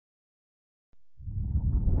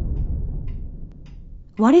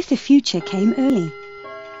What if the future came early?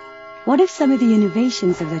 What if some of the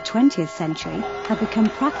innovations of the 20th century had become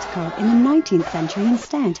practical in the 19th century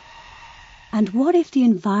instead? And what if the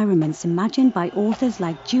environments imagined by authors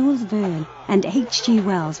like Jules Verne and H.G.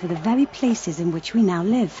 Wells were the very places in which we now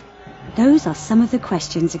live? Those are some of the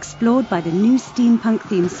questions explored by the new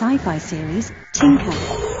steampunk-themed sci-fi series,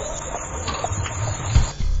 Tinker.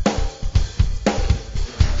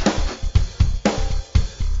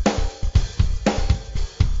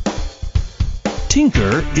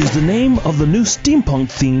 Tinker is the name of the new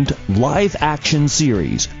steampunk-themed live-action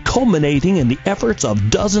series, culminating in the efforts of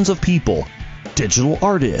dozens of people. Digital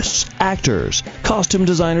artists, actors, costume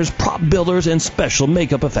designers, prop builders, and special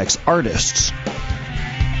makeup effects artists.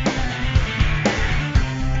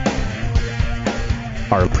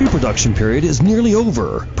 Our pre-production period is nearly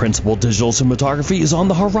over. Principal digital cinematography is on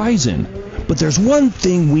the horizon. But there's one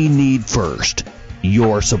thing we need first: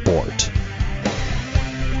 your support.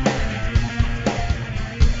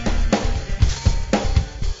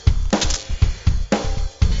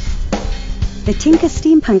 The Tinker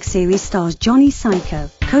Steampunk series stars Johnny Psycho,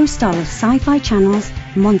 co-star of Sci-Fi Channel's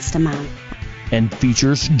Monster Man. And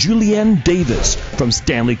features Julianne Davis from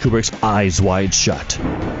Stanley Kubrick's Eyes Wide Shut.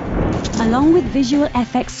 Along with visual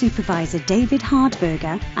FX supervisor David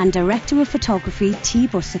Hardberger and director of photography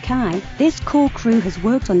Tibor Sakai, this core crew has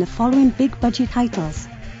worked on the following big-budget titles: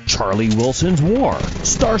 Charlie Wilson's War,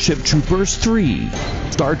 Starship Troopers 3,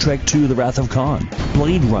 Star Trek II The Wrath of Khan,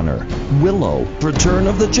 Blade Runner, Willow, Return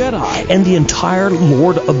of the Jedi, and the entire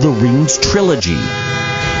Lord of the Rings trilogy.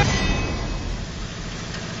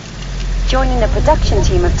 Joining the production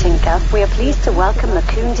team of Tinker, we are pleased to welcome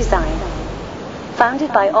McCoon Design.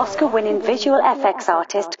 Founded by Oscar-winning visual FX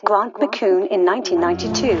artist Grant McCoon in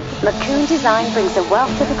 1992, McCoon Design brings a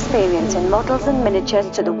wealth of experience in models and miniatures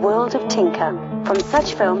to the world of Tinker, from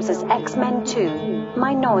such films as X-Men 2,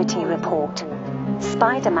 Minority Report,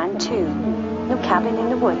 Spider-Man 2, No Cabin in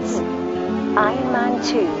the Woods, Iron Man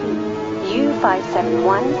 2,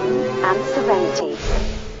 U-571, and Serenity.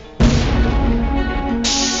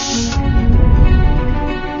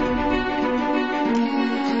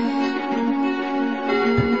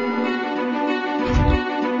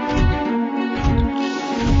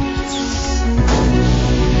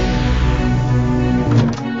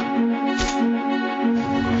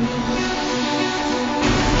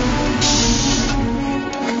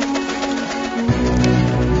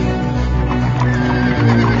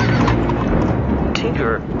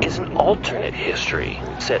 Is an alternate history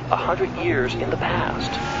set 100 years in the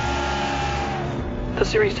past. The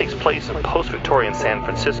series takes place in post-Victorian San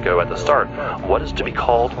Francisco at the start of what is to be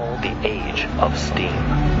called the Age of Steam.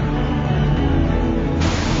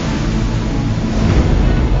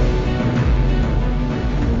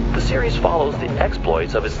 The series follows the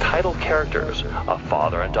exploits of its title characters, a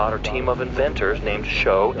father and daughter team of inventors named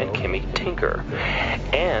Sho and Kimmy Tinker,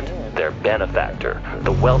 and their benefactor,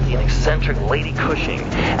 the wealthy and eccentric Lady Cushing,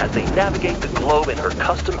 as they navigate the globe in her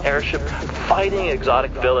custom airship, fighting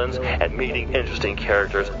exotic villains and meeting interesting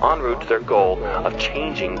characters en route to their goal of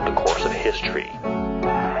changing the course of history.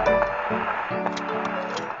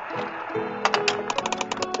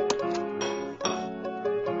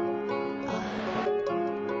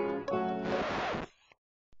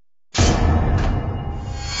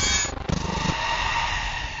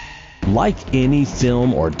 Like any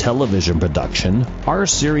film or television production, our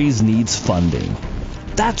series needs funding.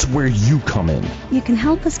 That's where you come in. You can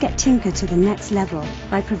help us get Tinker to the next level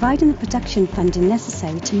by providing the production funding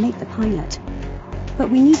necessary to make the pilot. But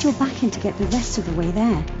we need your backing to get the rest of the way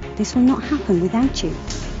there. This will not happen without you.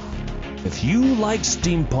 If you like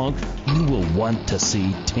steampunk, you will want to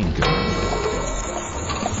see Tinker.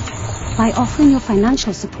 By offering your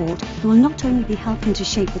financial support, you will not only be helping to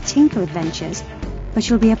shape the Tinker adventures, but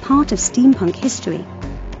you'll be a part of steampunk history.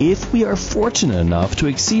 If we are fortunate enough to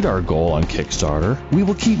exceed our goal on Kickstarter, we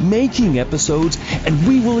will keep making episodes and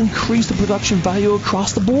we will increase the production value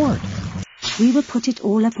across the board. We will put it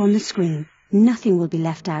all up on the screen. Nothing will be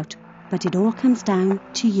left out, but it all comes down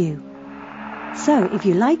to you. So if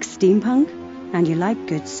you like steampunk and you like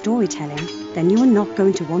good storytelling, then you are not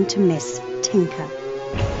going to want to miss Tinker.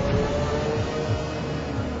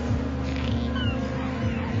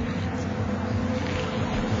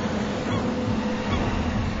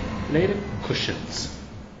 Lady Cushions.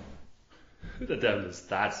 Who the devil is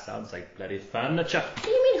that? Sounds like bloody furniture. What do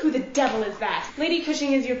you mean, who the devil is that? Lady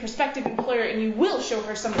Cushing is your prospective employer and you will show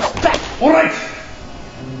her some respect. Alright!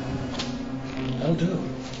 That'll do.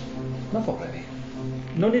 Enough already.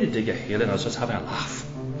 No need to dig your heel in, I was just having a laugh.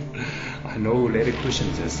 I know who Lady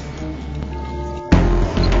Cushions is.